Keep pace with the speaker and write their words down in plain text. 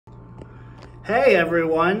Hey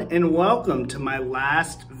everyone, and welcome to my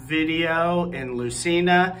last video in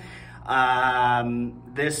Lucina.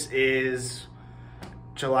 This is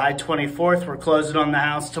July 24th. We're closing on the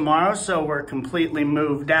house tomorrow, so we're completely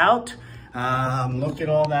moved out. Look at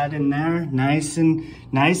all that in there, nice and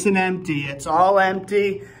empty. It's all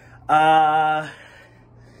empty.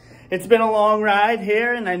 It's been a long ride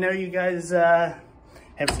here, and I know you guys have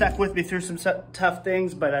stuck with me through some tough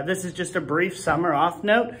things, but this is just a brief summer off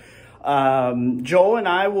note. Joel and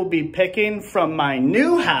I will be picking from my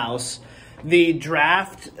new house the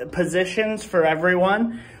draft positions for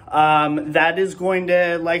everyone. That is going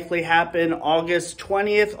to likely happen August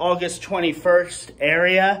 20th, August 21st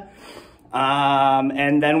area.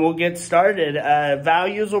 And then we'll get started.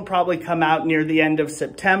 Values will probably come out near the end of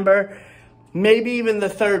September, maybe even the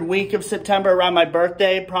third week of September, around my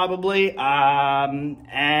birthday probably.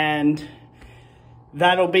 And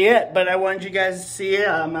that'll be it. But I wanted you guys to see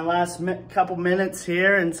my last couple minutes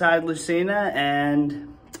here inside Lucina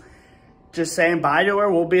and just saying bye to her.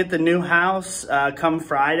 We'll be at the new house come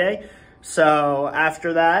Friday. So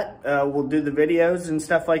after that, we'll do the videos and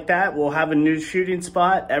stuff like that. We'll have a new shooting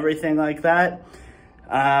spot, everything like that.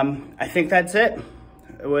 I think that's it.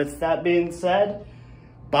 With that being said,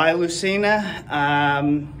 bye Lucina.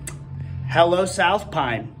 Hello South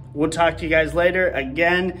Pine. We'll talk to you guys later.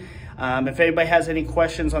 Again, if anybody has any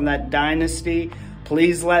questions on that dynasty,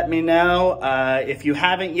 please let me know. If you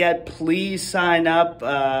haven't yet, please sign up.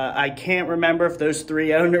 I can't remember if those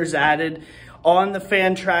 3 owners added on the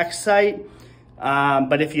Fantrax site.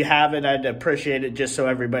 But if you haven't, I'd appreciate it just so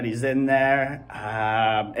everybody's in there.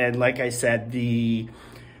 And like I said, the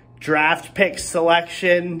draft pick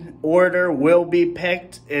selection order will be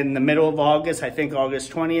picked in the middle of August. I think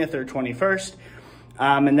August 20th or 21st.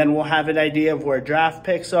 And then we'll have an idea of where draft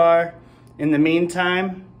picks are. In the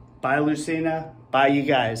meantime, bye Lucina, bye you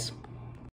guys.